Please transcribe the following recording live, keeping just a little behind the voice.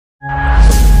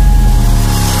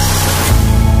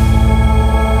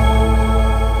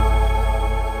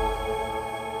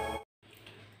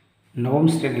নবম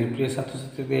শ্রেণীর প্রিয়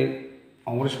ছাত্রছাত্রীদের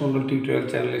অমরেশ মণ্ডল টিউটোরিয়াল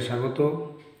চ্যানেলে স্বাগত।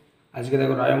 আজকে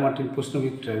দেখো রায় মার্টিন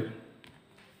প্রশ্নবিত্রের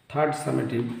থার্ড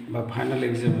সামেটিভ বা ফাইনাল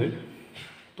এক্সামের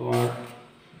তোমার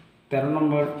 13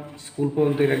 নম্বর স্কুল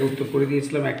পর্যন্ত এর আগে উত্তর করে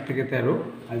দিয়েছিলাম 1 থেকে 13।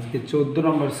 আজকে 14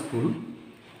 নম্বর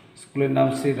স্কুলের নাম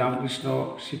শ্রী রামকৃষ্ণ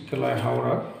শিক্ষালয়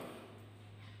হাওড়া।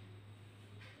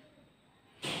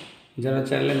 যারা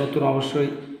চ্যানেলে নতুন অবশ্যই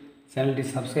চ্যানেলটি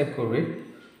সাবস্ক্রাইব করবে,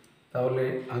 তাহলে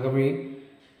আগামী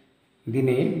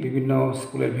দিনে বিভিন্ন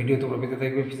স্কুলের ভিডিও তোমরা পেতে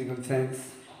থাকবে, ফিজিক্যাল সায়েন্স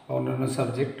বা অন্যান্য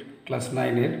সাবজেক্ট ক্লাস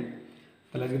 9-এর।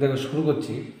 তাহলে আজকে দেখো শুরু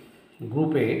করছি।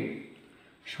 গ্রুপে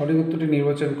সঠিক উত্তরটি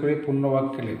নির্বাচন করে পূর্ণ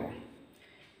বাক্যে লেখো।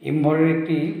 এম ভরের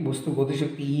একটি বস্তু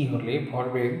গতিশক্তি ই হলে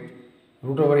ভরবেগ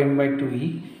 √m/2e,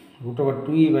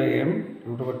 √2e/m,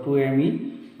 √2me,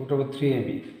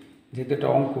 √3me। যেহেতু একটা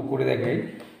অঙ্ক করে দেখায়,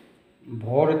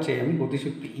 ভর হচ্ছে m,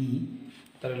 গতিশক্তি ই,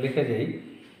 তাহলে লেখা যায়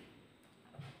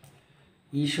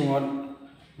ই সমান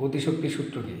গতিশক্তির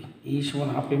সূত্র কি, ই সমান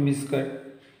 ½ m²।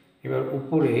 এবার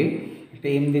উপরে একটা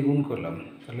এম দিয়ে গুণ করলাম,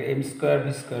 তাহলে m² v²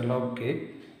 লবকে,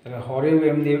 তাহলে হরেও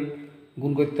এম দিয়ে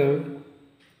গুণ করতে হবে,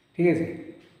 ঠিক আছে।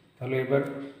 তাহলে এবার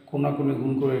কোণাকুণি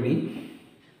গুণ করে নিই,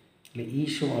 তাহলে ই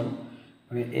সমান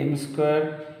মানে m²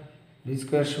 v²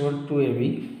 সমান 2me,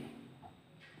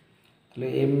 তাহলে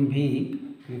এম ভি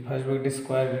ফার্স্ট ব্র্যাকেটে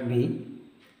স্কোয়ার নিই,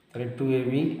 তাহলে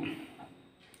 2me,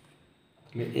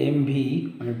 তাহলে এম ভি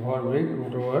মানে ভরবেগ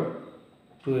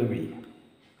 √2me।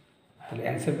 তাহলে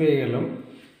অ্যান্সার পেয়ে গেলাম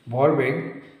ভরবেগ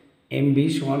এম ভি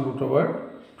সমান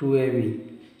 √2me,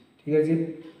 ঠিক আছে।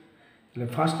 তাহলে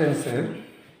ফার্স্ট অ্যান্সার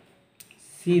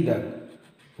সি দাগ,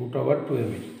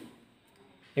 √2me।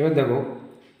 এবার দেখো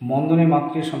মন্দনের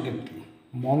মাত্রিক সংকেত কী।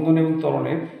 মন্দন এবং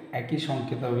ত্বরণের একই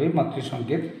সংকেত হবে, মাত্রিক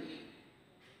সংকেত,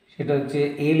 সেটা হচ্ছে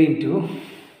L into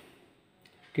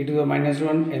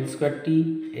T⁻⁻1 L²T,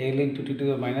 L into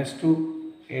T⁻⁻2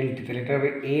 LT। তাহলে এটা হবে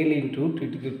L ইন্টু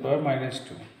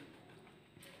T⁻⁻2।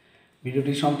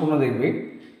 ভিডিওটি সম্পূর্ণ দেখবে,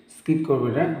 স্কিপ করবে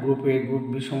না। গ্রুপ এ গ্রুপ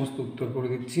বি সমস্ত উত্তর করে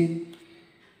দিচ্ছি।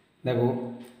 দেখো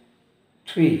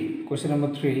 3, কোশ্চেন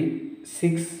নম্বর 3,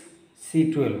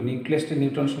 6C12 নিউক্লিয়াসটির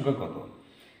নিউটন সংখ্যা কত?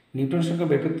 নিউটন সংখ্যা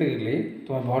বের করতে গেলে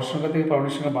তোমার ভর সংখ্যা থেকে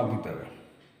পারমাণবিক সংখ্যা বাদ দিতে হবে।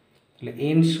 তাহলে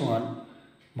n সমান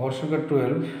ভর সংখ্যা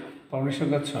 12, পারমাণবিক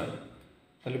সংখ্যা 6,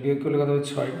 তাহলে বিয়োগ করলে কত হবে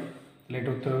 6। তাহলে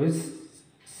এটা উত্তর হবে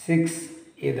 6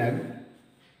 এ দাগ।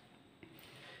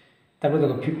 তারপর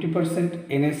দেখো 50%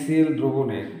 NaCl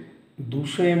দ্রবণের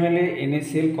 200 ml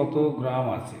NaCl কত গ্রাম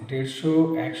আছে? 150,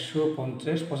 100,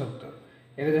 50, 75।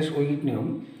 এটা জাস্ট ঐকিক নিয়ম,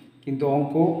 কিন্তু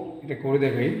অঙ্ক এটা করে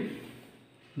দেখাই।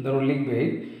 ধরো লিখবে,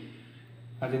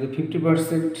 আর যদি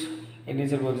 50%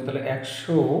 NaCl বলছে, তাহলে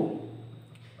 100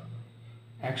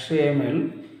 ml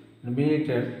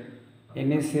মিলিলিটার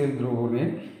NaCl দ্রবণে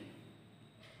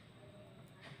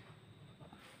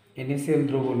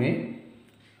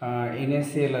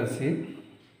NaCl আছে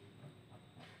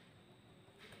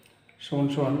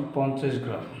সমান 50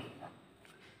 গ্রাম।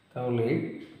 তাহলে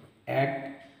 1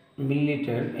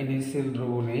 মিলিলিটার NaCl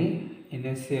দ্রবণে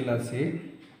NaCl আছে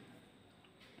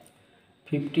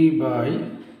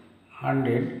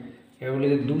 50/100। এবার বলে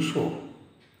যে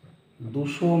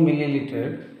 200 মিলিলিটার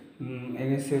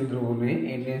NaCl দ্রবণে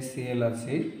NaCl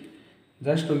আছে,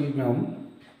 জাস্ট ওই নিয়ম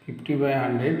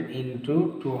 50/100 ইন্টু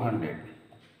 200।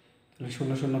 তাহলে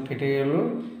 0 কেটে গেল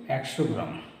 100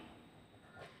 গ্রাম।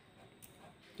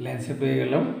 অ্যান্সার পেয়ে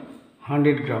গেলাম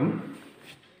 100 গ্রাম।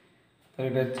 তাহলে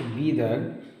এটা হচ্ছে বি দাগ,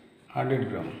 100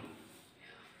 গ্রাম।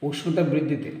 উষ্ণতা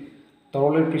বৃদ্ধিতে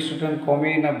তরলের পৃষ্ঠটান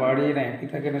কমে না বাড়ে না একই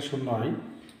থাকে না শূন্য হয়?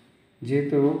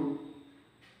 যেহেতু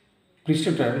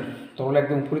পৃষ্ঠটান তরল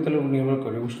একদম উপরিতলের উপর নির্ভর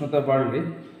করে, উষ্ণতা বাড়লে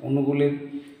অণুগুলির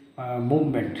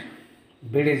মুভমেন্ট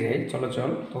বেড়ে যায়,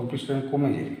 চলাচল, তখন পৃষ্ঠটান কমে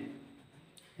যায়।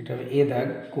 এটা হবে এ দাগ,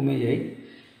 কমে যায়।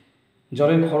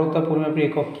 জলের ক্ষরতা পরিমাপের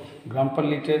একক কি? গ্রাম পার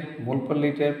লিটার, মোল পার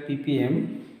লিটার,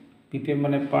 ppm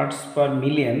মানে পার্টস পার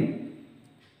মিলিয়ন,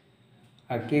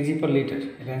 আর কেজি পার লিটার।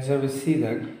 এটা অ্যান্সার হবে সি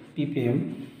দাগ, ppm।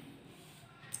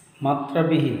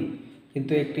 মাত্রাবিহীন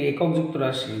কিন্তু একটি এককযুক্ত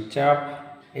রাশি, চাপ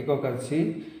একক আছে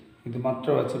কিন্তু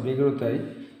মাত্রাও আছে, বেগেরও তাই,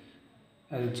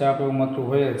 চাপ এবং মাত্রা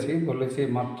হয়ে আছে, বলেছে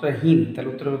মাত্রাহীন। তাহলে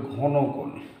উত্তর হবে ঘনকোণ।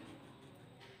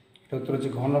 এটা উত্তর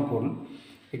হচ্ছে ঘনকোণ।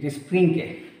 একটি স্প্রিংকে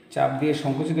চাপ দিয়ে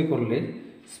সংকুচিত করলে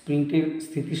স্প্রিংটির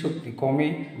স্থিতিশক্তি কমে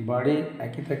বাড়ে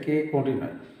একই থাকে, কোনটি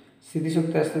নয়?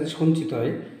 স্থিতিশক্তি আস্তে আস্তে সঞ্চিত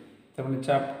হয়, তার মানে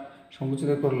চাপ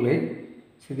সংকুচিত করলে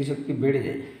স্থিতিশক্তি বেড়ে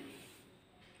যায়।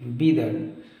 বি দাগ।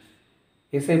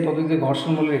 এসআই পদ্ধতিতে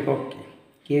ঘর্ষণ বলের একক কি?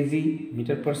 KG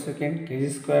metre per second, KG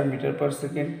square metre per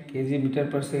second, KG metre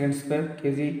per second square,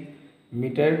 KG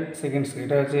metre second square.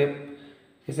 এটা হচ্ছে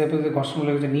এসআই পদ্ধতিতে ঘর্ষণ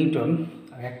বলের হচ্ছে নিউটন।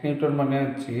 আর 1 নিউটন মানে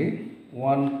হচ্ছে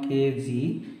 1 kg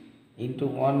into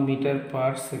 1 metre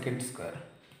per second square.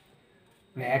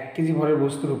 মানে 1 কেজি ভরের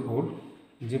বস্তুর উপর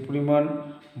যে পরিমাণ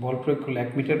বল প্রয়োগ করলে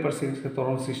 1 মিটার পার সেকেন্ড স্কোয়ার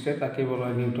ত্বরণ সৃষ্টি হয় তাকে বলা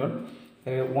হয় নিউটন।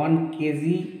 তাহলে 1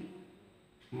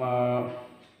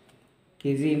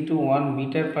 KG into 1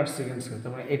 metre per second square,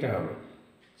 তার মানে এটা হবে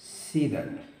সি দ্যাট।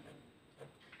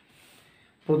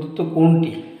 প্রদত্ত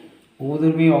কোনটি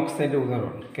উভধর্মী অক্সাইডের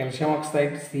উদাহরণ? Calcium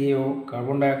oxide CaO,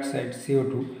 carbon dioxide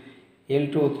CO2,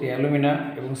 L2O3, alumina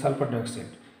এবং সালফার ডাইঅক্সাইড।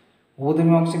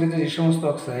 উভধর্মী অক্সাইডের যে সমস্ত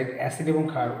অক্সাইড অ্যাসিড এবং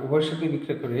ক্ষার উভয়ের সাথে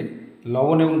বিক্রিয়া করে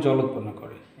লবণ এবং জল উৎপন্ন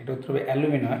করে, এটা উত্তর হবে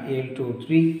অ্যালুমিনা Al2O3।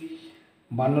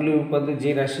 বার্নৌলির উপাদানে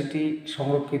যে রাশিটি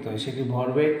সংরক্ষিত হয় সেটি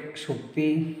ভরবেগ, শক্তি,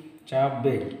 চাপ,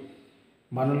 বেগ।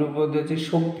 বার্নৌলির উপাদান হচ্ছে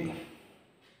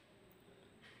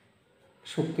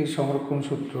শক্তির সংরক্ষণ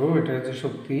সূত্র, এটা হচ্ছে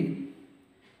শক্তি।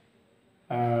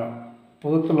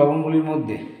 প্রদত্ত লবণগুলির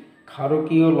মধ্যে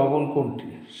ক্ষারকীয় লবণ কোনটি?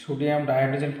 Sodium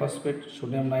dihydrogen phosphate,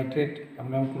 sodium nitrate,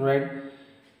 ammonium chloride,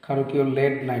 ক্ষারকীয়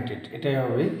লেড নাইট্রেট। এটাই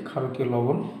হবে ক্ষারকীয়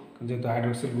লবণ, যেহেতু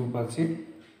হাইড্রক্সিল গ্রুপ আছে।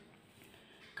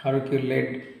 ক্ষারকীয় লেড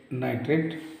নাইট্রেট।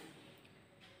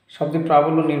 শব্দের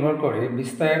প্রাবল্য নির্ভর করে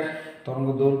বিস্তার, তরঙ্গ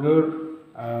দৈর্ঘ্যের,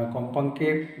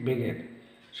 কম্পাঙ্কের, বেগের।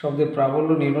 শব্দের প্রাবল্য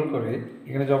নির্ভর করে,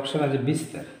 এখানে যে অপশান আছে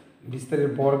বিস্তার, বিস্তারের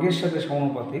বর্গের সাথে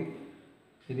সমানুপাতিক।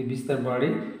 যদি বিস্তার বাড়ে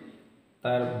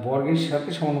তার বর্গের সাথে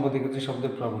সমানুপাতিক হচ্ছে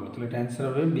শব্দের প্রাবল্য, তাহলে এটা অ্যান্সার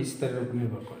হবে বিস্তারের উপর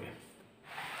নির্ভর করে।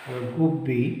 এবার গ্রুপ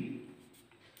বি,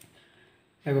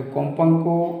 দেখো কম্পাঙ্ক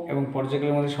এবং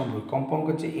পর্যায়কালের মধ্যে সম্পর্ক। কম্পাঙ্ক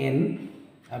হচ্ছে n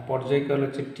আর পর্যায়কাল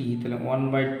হচ্ছে t, তাহলে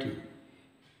 1/t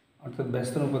অর্থাৎ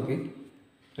ব্যস্তানুপাতিক।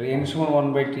 তাহলে n সমান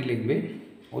 1/t লিখবে।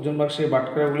 ওজন বাক্সের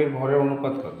বাটখারাগুলির ভরের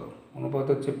অনুপাত কত? অনুপাত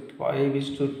হচ্ছে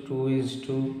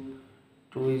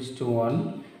 5:2:1।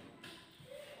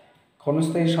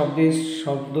 ক্ষণস্থায়ী শব্দের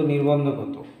শব্দ নির্বন্ধ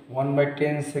কত?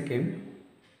 1/10 সেকেন্ড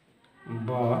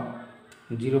বা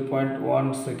 0.1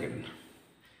 সেকেন্ড।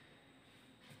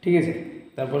 ঠিক আছে,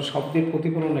 তারপর শব্দের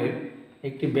প্রতিফলনের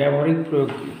একটি ব্যবহারিক প্রয়োগ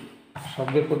কী?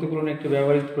 শব্দের প্রতিফলনের একটি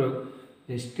ব্যবহারিক প্রয়োগ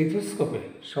যে স্টেথোস্কোপে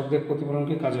শব্দের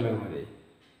প্রতিফলনকে কাজে লাগানো যায়,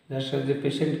 যার সাহায্যে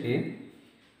পেশেন্টকে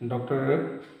ডক্টরের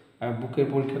বুকের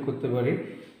পরীক্ষা করতে পারে,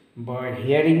 বা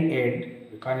হিয়ারিং এড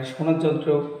কানে শোনার যন্ত্র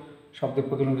শব্দের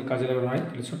প্রতিফলনকে কাজে লাগানো হয়।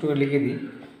 তাহলে ছোটো করে লিখে দিই,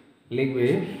 লিখবে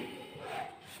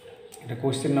এটা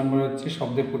কোয়েশ্চেন নাম্বার হচ্ছে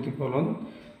শব্দের প্রতিফলন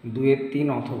 2-3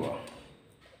 অথবা,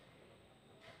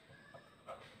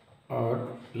 আর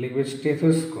লিখবে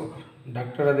স্টেথোস্কোপ।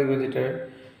 ডাক্তাররা দেখবে যেটা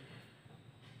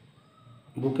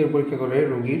বুকের পরীক্ষা করে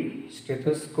রোগীর,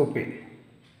 স্টেথোস্কোপে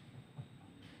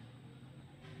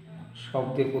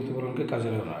শব্দের প্রতিফলনকে কাজে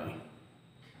লাগানো হয়।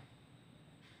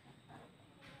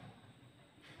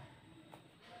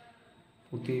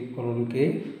 প্রতিফলনকে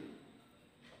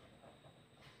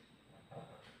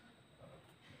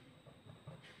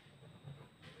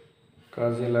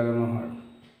কাজে লাগানো হয়,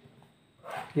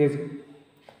 ঠিক আছে,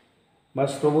 বা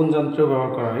শ্রবণ যন্ত্র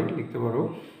ব্যবহার করা হয়, লিখতে পারো।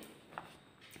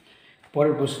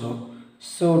 পরের প্রশ্ন,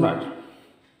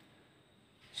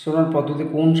 সোনার পদ্ধতি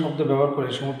কোন শব্দ ব্যবহার করে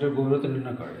সমুদ্রের গভীরতা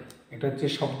নির্ণয় করে? এটা হচ্ছে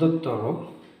শব্দোত্তর,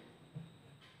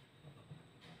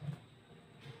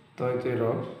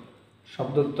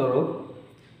 শব্দোত্তর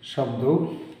শব্দ।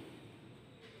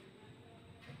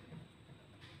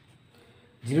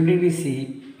 0°C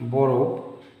বরফ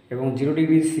এবং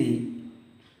 0°C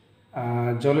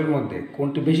জলের মধ্যে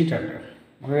কোনটি বেশি ঠান্ডা?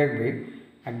 মনে রাখবে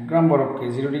 1 গ্রাম বরফকে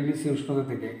 0°C উষ্ণতা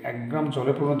থেকে 1 গ্রাম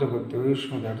জলে পরিণত করতে ওই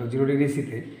উষ্ণতা অর্থাৎ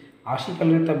 0°Cতে 80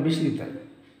 ক্যালোরির তাপ বেশি দিতে হয়,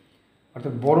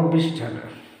 অর্থাৎ বরফ বেশি ঠান্ডা।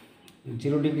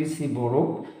 0°C বরফ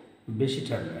বেশি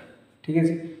ঠান্ডা, ঠিক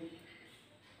আছে।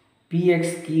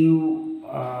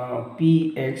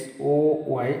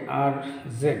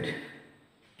 PXOYRZ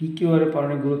PQR এর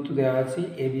পারমাণবিক গুরুত্ব দেওয়া আছে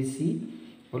ABC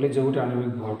হলে যৌগটির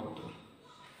আণবিক ভর কত?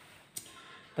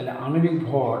 তাহলে আণবিক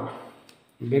ভর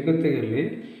বের করতে গেলে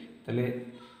তাহলে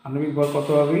আণবিক ভর কত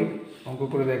হবে অঙ্ক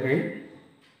করে দেখাই।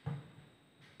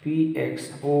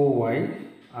 PXOY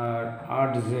আর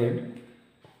RZ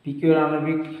PQR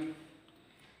আণবিক,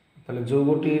 তাহলে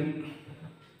যৌগটির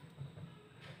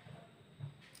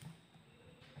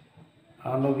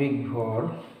আণবিক ভর,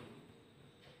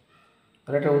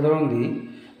 তাহলে একটা উদাহরণ দিই,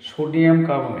 সোডিয়াম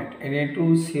কার্বনেট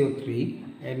Na2CO3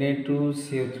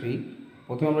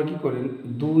 প্রথমে আমরা কী করি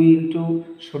 2 ইন্টু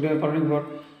সোডিয়াম পারমাণবিক ভর,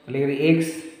 তাহলে এখানে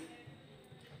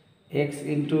x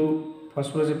ইন্টু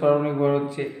ফসফরাসের পারমাণবিক ভর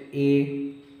হচ্ছে A,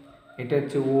 এটা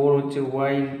হচ্ছে ওর হচ্ছে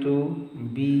y ইন্টু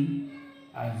B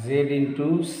আর Z ইন্টু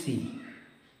C।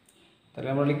 তাহলে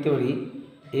আমরা লিখতে পারি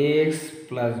AX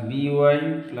plus BY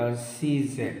plus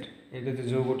CZ, এটা হচ্ছে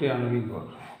যৌগটির আণবিক ভর,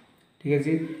 ঠিক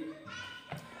আছে।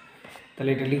 তাহলে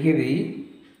এটা লিখে দিই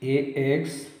AX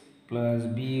plus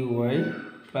BY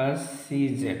plus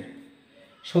CZ।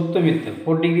 সত্য মিথ্যা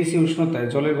 4 ডিগ্রি সি উষ্ণতায়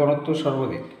জলের ঘনত্ব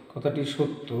সর্বাধিক, কথাটি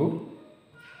সত্য।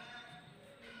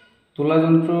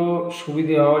 তুলাযন্ত্র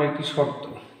সুবিধে হওয়ার একটি শর্ত,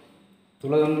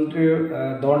 তুলাযন্ত্রের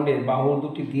দণ্ডের বাহু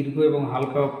দুটি দীর্ঘ এবং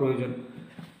হালকা হওয়া প্রয়োজন।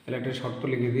 তাহলে একটা শর্ত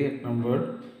লিখে দিই। 1 নম্বর,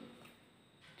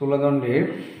 তুলাদণ্ডের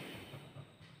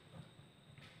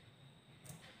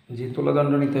যে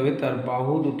তুলাদণ্ড নিতে হবে তার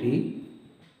বাহু দুটি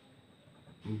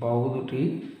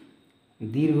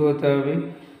দীর্ঘ হতে হবে,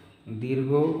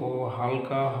 দীর্ঘ ও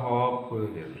হালকা হওয়া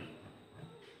প্রয়োজন,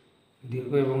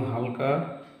 দীর্ঘ এবং হালকা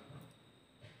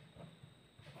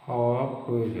হওয়া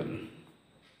প্রয়োজন।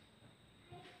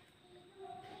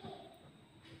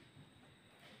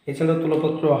 এছাড়া তুলা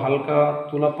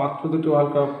পাত্র দুটিও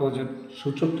হালকা হওয়া প্রয়োজন,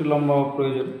 সূচকটি লম্বা হওয়া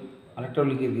প্রয়োজন। আরেকটাও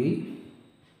লিখে দিই,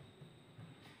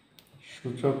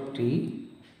 সূচকটি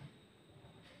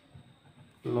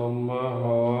লম্বা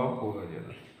হওয়া প্রয়োজন।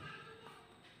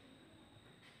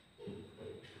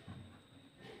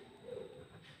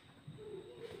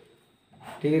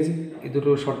 ঠিক আছে, এই দুটো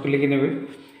শর্ত লিখে নেবে।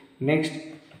 নেক্সট,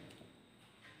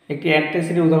 একটি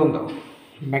অ্যান্টাসিডের উদাহরণ দাও।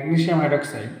 ম্যাগনেসিয়াম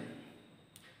হাইড্রক্সাইড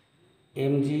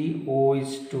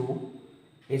MgOH2,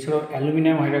 এছাড়াও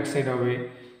অ্যালুমিনিয়াম হাইড্রক্সাইড হবে,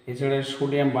 এছাড়া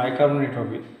সোডিয়াম বাইকার্বনেট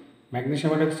হবে।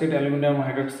 ম্যাগনেসিয়াম হাইড্রক্সাইড, অ্যালুমিনিয়াম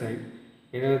হাইড্রক্সাইড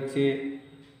এটা হচ্ছে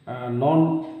নন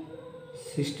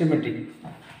সিস্টেমেটিক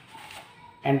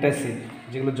অ্যান্টাসিড,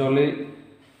 যেগুলো জলে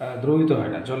দ্রবীভূত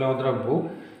হয় না, জলে অদ্রাব্য।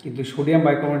 কিন্তু সোডিয়াম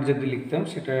বাইকার্বনেট যদি লিখতাম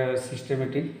সেটা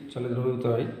সিস্টেমেটিক, জলে দ্রবীভূত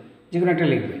হয়। যে কোনো একটা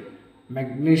লিখবে।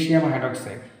 ম্যাগনেসিয়াম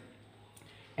হাইড্রক্সাইড,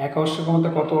 এক অশ্ব ক্ষমতা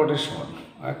কত ওয়াটের সমান?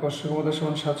 এক অশ্ব ক্ষমতা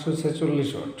সমান 746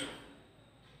 ওয়াট।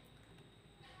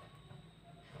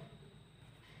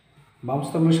 বাম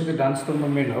স্তম্ভের সাথে ডান স্তম্ভ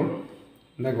মেলাও।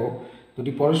 দেখো,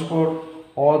 দুটি পরস্পর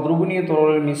অদ্রবণীয়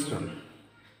তরলের মিশ্রণ,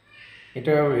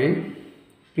 এটা হবে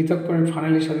পৃথক করে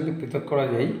ফানেলের সাথে পৃথক করা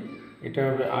যায়, এটা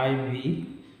হবে IV।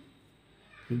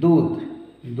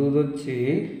 দুধ হচ্ছে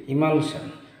ইমালশন,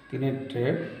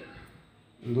 3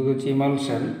 দুধ হচ্ছে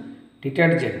ইমালশন।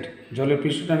 ডিটারজেন্ট জলের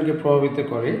পৃষ্ঠটানকে প্রভাবিত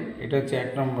করে, এটা হচ্ছে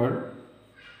 1 নম্বর।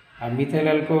 আর মিথাইল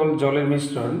অ্যালকোহল জলের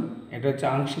মিশ্রণ, এটা হচ্ছে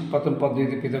আংশিক পাতন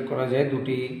পদ্ধতিতে পৃথক করা যায়।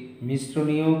 দুটি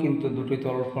মিশ্রণীয় কিন্তু দুটি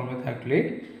তরল ফর্মে থাকলে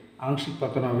আংশিক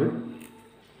পাতন হবে।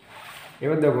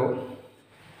 এবার দেখো,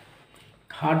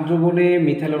 ক্ষার দ্রবণে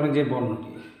মিথাইল অরেঞ্জের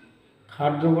বর্ণটি।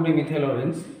 ক্ষার দ্রবণে মিথাইল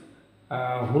অরেঞ্জ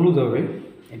হলুদ হবে,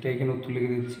 এটা এখানে উত্তর লিখে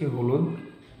দিচ্ছি, হলুদ।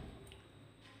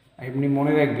 এমনি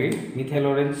মনে রাখবে, মিথাইল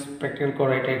অরেঞ্জ প্র্যাকটিক্যাল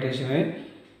করা টাইটেশনে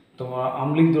তোমার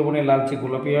আম্লিক দ্রবণে লালচে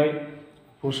গোলাপি হয়,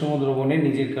 প্রশম দ্রবণে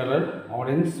নিজের কালার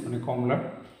অরেঞ্জ মানে কমলা।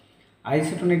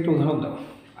 আইসোটোনের একটু উদাহরণ দাও।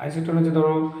 আইসোটোন হচ্ছে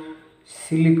ধরো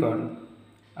সিলিকন,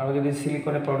 আরও যদি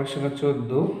সিলিকনের পারমাণবিক সংখ্যা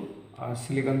 14, আর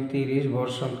সিলিকন 30 ভর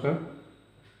সংখ্যা,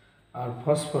 আর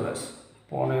ফসফরাস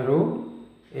 15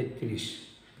 31।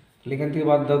 এখান থেকে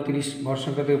বাদ দাও 30 ভর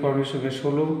সংখ্যা থেকে পারমাণবিক সংখ্যা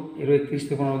 16, এরও 31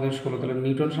 থেকে 15 16, তাহলে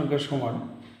নিউটন সংখ্যা সমান।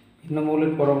 ভিন্ন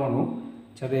মৌলের পরমাণু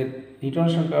যাদের নিউটন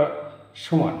সংখ্যা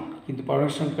সমান কিন্তু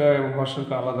পারমাণবিক সংখ্যা এবং ভর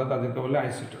সংখ্যা আলাদা তাদেরকে বলে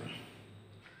আইসোটোন।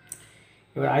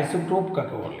 এবার আইসোটোপ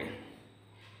কাকে বলে?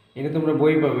 এটা তোমরা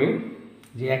বই পাবে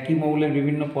যে একই মৌলের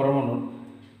বিভিন্ন পরমাণুর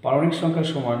পারমাণবিক সংখ্যা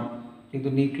সমান কিন্তু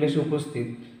নিউক্লিয়াসে উপস্থিত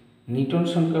নিউটন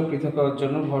সংখ্যা পৃথক হওয়ার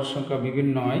জন্য ভর সংখ্যা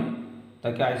বিভিন্ন হয়,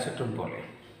 তাকে আইসোটোপ বলে।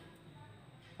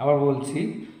 আবার বলছি,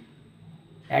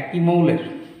 একই মৌলের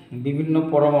বিভিন্ন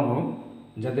পরমাণু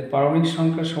যাদের পারমাণবিক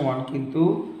সংখ্যা সমান কিন্তু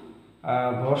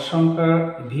ভর সংখ্যা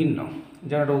ভিন্ন,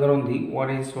 যেমন একটা উদাহরণ দিই,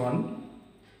 1s1,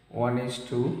 1s2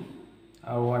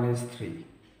 আর 1s3।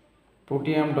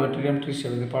 প্রোটিয়াম, ডয়টেরিয়াম,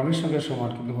 ট্রিটিয়াম পারমাণবিক সংখ্যা সমান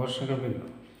কিন্তু ভর সংখ্যা ভিন্ন।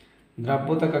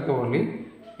 দ্রাব্যতা কাকে বলে?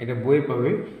 এটা বই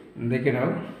পাবে, দেখে নাও।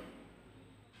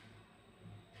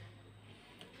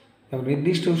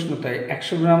 নির্দিষ্ট উষ্ণতায়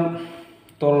 100 গ্রাম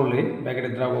তরলে,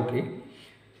 ব্যাকেটের দ্রাবকে,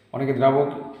 অনেকে দ্রাবক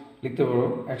লিখতে পারো,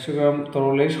 100 গ্রাম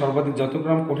তরলে সর্বাধিক যত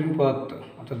গ্রাম কঠিন পদার্থ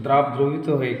অর্থাৎ দ্রাব দ্রবীভূত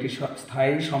হয়ে একটি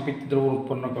স্থায়ী সম্পৃক্ত দ্রবণ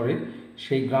উৎপন্ন করে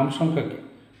সেই গ্রাম সংখ্যাকে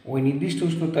ওই নির্দিষ্ট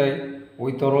উষ্ণতায়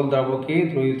ওই তরল দ্রাবকে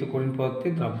দ্রবীভূত কঠিন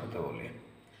পদার্থের দ্রাব্যতা বলে।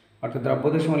 অর্থাৎ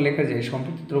দ্রাব্যতার সময় লেখা যায়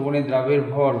সম্পৃক্ত দ্রবণে দ্রাবের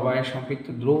ভর বা সম্পৃক্ত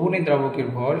দ্রবণে দ্রাবকের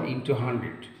ভর ইন্টু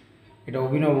 100। এটা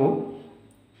অভিনব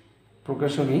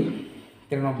প্রকাশনী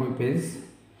 93 পেজ।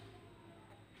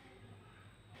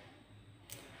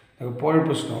 দেখো পরের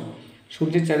প্রশ্ন,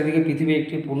 সূর্যের চারিদিকে পৃথিবী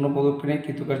একটি পূর্ণ প্রদক্ষিণে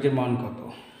কৃতকার্যের মান কত?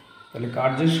 তাহলে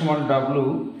কার্যের সমান W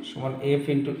সমান F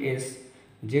ইন্টু S।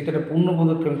 যেহেতু এটা পূর্ণ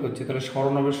প্রদক্ষিণ করছে তাহলে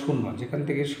স্মরণ হবে 0। যেখান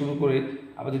থেকে শুরু করে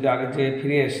আবার যদি আগের জায়গায়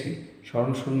ফিরে আসি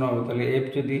স্মরণ 0 হবে। তাহলে F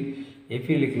যদি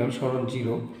F-ই লিখলাম, স্মরণ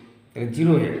 0, তাহলে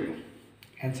 0 হয়ে গেল,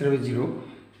 অ্যান্সার হবে 0।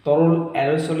 তরল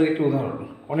অ্যারোসলের একটি উদাহরণ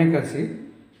অনেক আছে,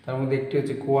 তার মধ্যে একটি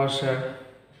হচ্ছে কুয়াশা,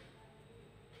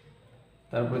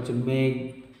 তারপর হচ্ছে মেঘ,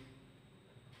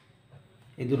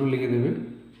 এই দুটো লিখে দেবে।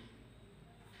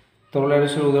 তরল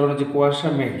গ্যাসের উদাহরণ হচ্ছে কুয়াশা,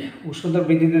 মেঘ। উষ্ণতা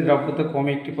বৃদ্ধিতে দ্রাব্যতা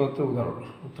কমে একটি পদার্থের উদাহরণ।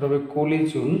 উত্তর হবে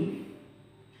কলিচুন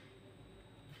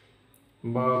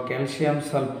বা calcium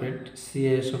sulphate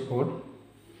CaSO4,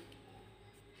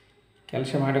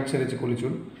 calcium hydroxide হচ্ছে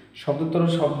কলিচুন। শব্দতর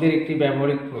শব্দের একটি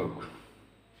ব্যবহারিক প্রয়োগ,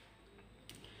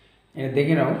 এটা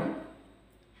দেখে নাও।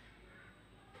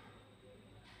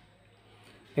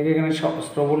 এখানে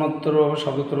শ্রবণোত্তর ও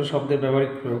শব্দতর শব্দের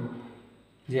ব্যবহারিক প্রয়োগ,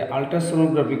 যে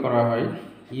আল্ট্রাসোনোগ্রাফি করা হয়,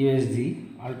 USG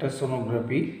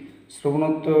আল্ট্রাসোনোগ্রাফি,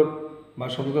 শ্রবণোত্তর বা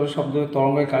শব্দতর শব্দ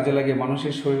তরঙ্গের কাজে লাগে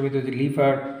মানুষের শরীরের ভিতরে যে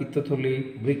লিভার, পিত্তথলি,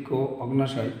 বৃক্ক,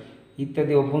 অগ্নাশয়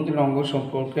ইত্যাদি অভ্যন্তরীণ অঙ্গ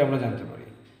সম্পর্কে আমরা জানতে পারি।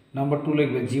 নাম্বার 2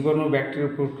 লিখবে জীবাণু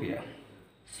ব্যাকটেরিয়ার প্রক্রিয়া।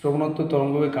 শ্রবণোত্তর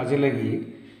তরঙ্গকে কাজে লাগিয়ে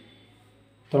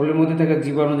তরলের মধ্যে থাকা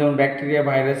জীবাণু যেমন ব্যাকটেরিয়া,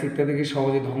 ভাইরাস ইত্যাদিকে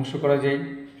সহজে ধ্বংস করা যায়।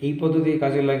 এই পদ্ধতি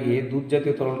কাজে লাগিয়ে দুধ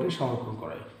জাতীয় তরলকে সংরক্ষণ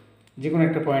করা হয়। যে কোনো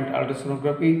একটা পয়েন্ট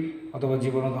আল্ট্রাসোনোগ্রাফি অথবা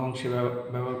জীবাণু ধ্বংসে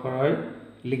ব্যবহার করা হয়,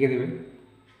 লিখে দেবে।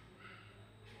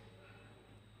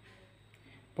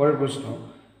 পরের প্রশ্ন,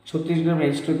 36 গ্রাম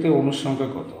H2তে অণুর সংখ্যা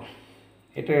কত?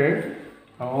 এটার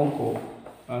অঙ্ক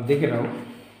দেখে নাও।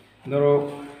 ধরো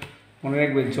মনে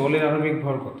রাখবে জলের আণবিক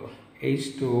ভর কত?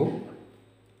 H2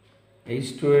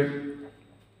 এর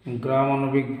গ্রাম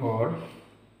আণবিক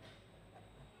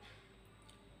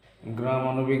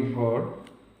ভর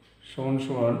সমান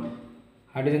সমান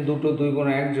হাইড্রোজেন দুটো 2 ×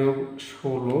 1 যোগ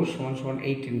 16 সমান সমান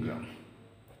 18 গ্রাম।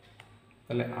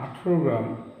 তাহলে 18 গ্রাম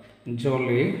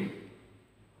জলে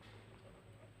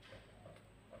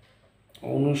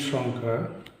অণুর সংখ্যা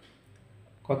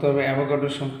কত হবে?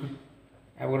 অ্যাভোগাড্রোর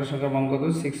সংখ্যার মান কত?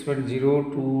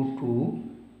 6.022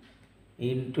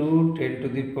 ইন্টু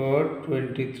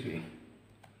 10⁻23।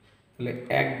 তাহলে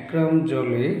 1 গ্রাম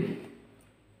জলে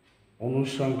অণুর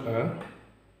সংখ্যা,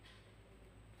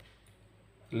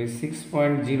 তাহলে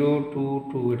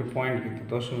 6.022, এটা পয়েন্ট কিন্তু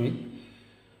দশমিক,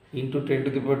 ইন্টু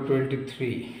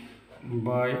 10⁻23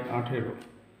 বাই 18।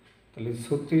 তাহলে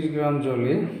 36 গ্রাম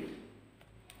জলে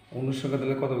অণুর সংখ্যা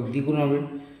তাহলে কত দ্বিগুণ হবে?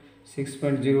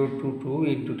 6.022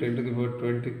 ইন্টু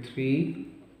 10⁻23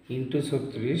 ইন্টু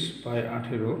 36 বাই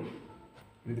 18,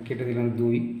 কেটে দিলাম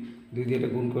 2 দিয়ে এটা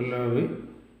গুণ করলে হবে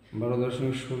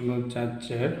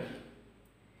 12.044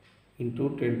 ইন্টু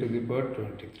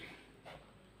 10⁻23।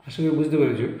 আশা করি বুঝতে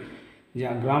পেরেছ যে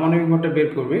গ্রাম আণবিক ভরটা বের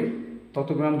করবে, তত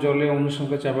গ্রাম জলে অণুর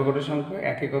সংখ্যা, অ্যাভোগাড্রোর সংখ্যা,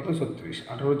 একে কত 36,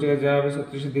 18 জায়গায় যা হবে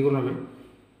 36 দ্বিগুণ হবে।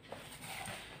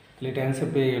 তাহলে এটা অ্যান্সার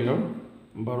পেয়ে গেলাম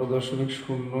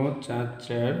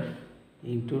 12.044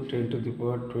 ইন্টু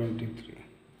 10⁻23।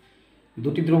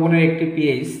 দুটি দ্রবণের একটি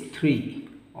pH 3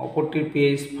 অপরটির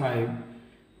pH 5,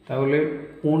 তাহলে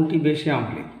কোনটি বেশি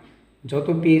আম্লিক? যত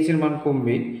pH এর মান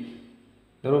কমবে,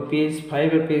 ধরো pH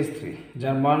 5 আর pH 3,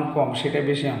 যার মান কম সেটা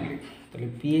বেশি আম্লিক। তাহলে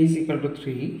pH =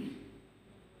 3,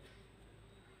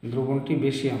 দ্রবণটি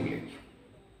বেশি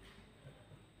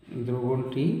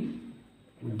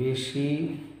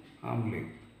আম্লিক,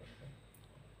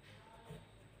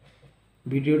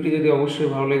 ভিডিওটি যদি অবশ্যই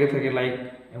ভালো লেগে থাকে লাইক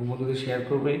এবং বন্ধুদের শেয়ার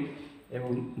করবে এবং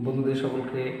বন্ধুদের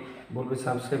সকলকে বলবে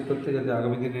সাবস্ক্রাইব করতে, যাতে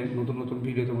আগামী দিনে নতুন নতুন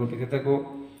ভিডিও তোমরা পেতে থাকো।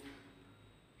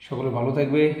 সকলে ভালো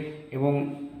থাকবে। এবং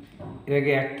এর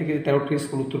আগে 1 থেকে 13টি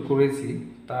স্কুল উত্তর করেছি,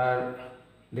 তার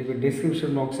দেখবে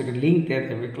ডেসক্রিপশন বক্সে একটা লিঙ্ক দেওয়া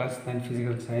থাকবে, ক্লাস 9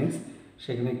 ফিজিক্যাল সায়েন্স।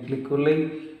 সেখানে ক্লিক করলেই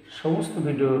সমস্ত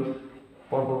ভিডিও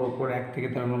পর 1 থেকে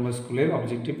 13 নম্বর স্কুলের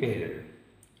অবজেক্টিভ পেয়ে যাবে।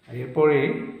 আর এরপরে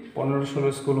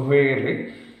 15-16 স্কুল হয়ে গেলে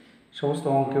সমস্ত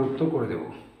অঙ্কের উত্তর করে দেব,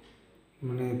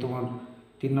 মানে তোমার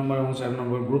 3 নম্বর এবং 4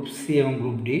 নম্বর গ্রুপ সি এবং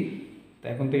গ্রুপ ডি। তো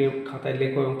এখন থেকে খাতায়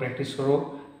লেখো এবং প্র্যাকটিস করো,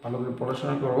 ভালো করে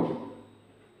পড়াশোনা করো।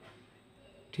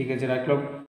 ঠিক আছে, রাখলাম।